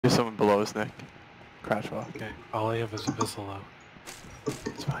There's someone below us, Nick. Crash walk. Okay, all I have is a pistol though.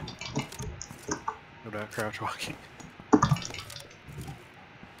 It's fine. I'm not crouch walking.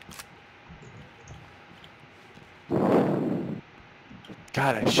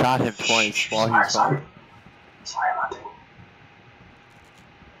 God, I shot him twice while he was falling. Sorry, I'm hunting.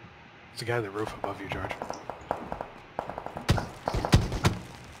 There's a guy on the roof above you, George.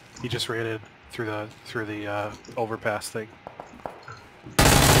 He just ran in through the overpass thing.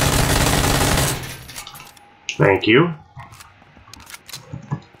 Thank you.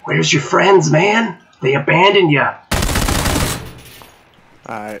 Where's your friends, man? They abandoned you.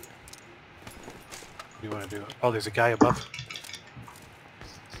 Alright. What do you want to do? Oh, there's a guy above.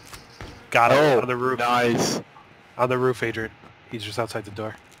 Got him on the roof. Nice. On the roof, Adrian. He's just outside the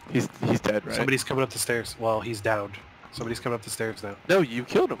door. He's dead, right? Somebody's coming up the stairs. Well, he's downed. Somebody's coming up the stairs now. No, you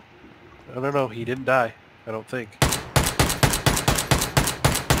killed him. I don't know. He didn't die. I don't think.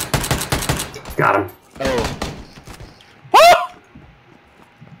 Got him. Oh.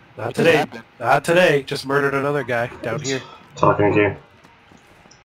 Not today. Not today. Just murdered another guy down here. Talking to you.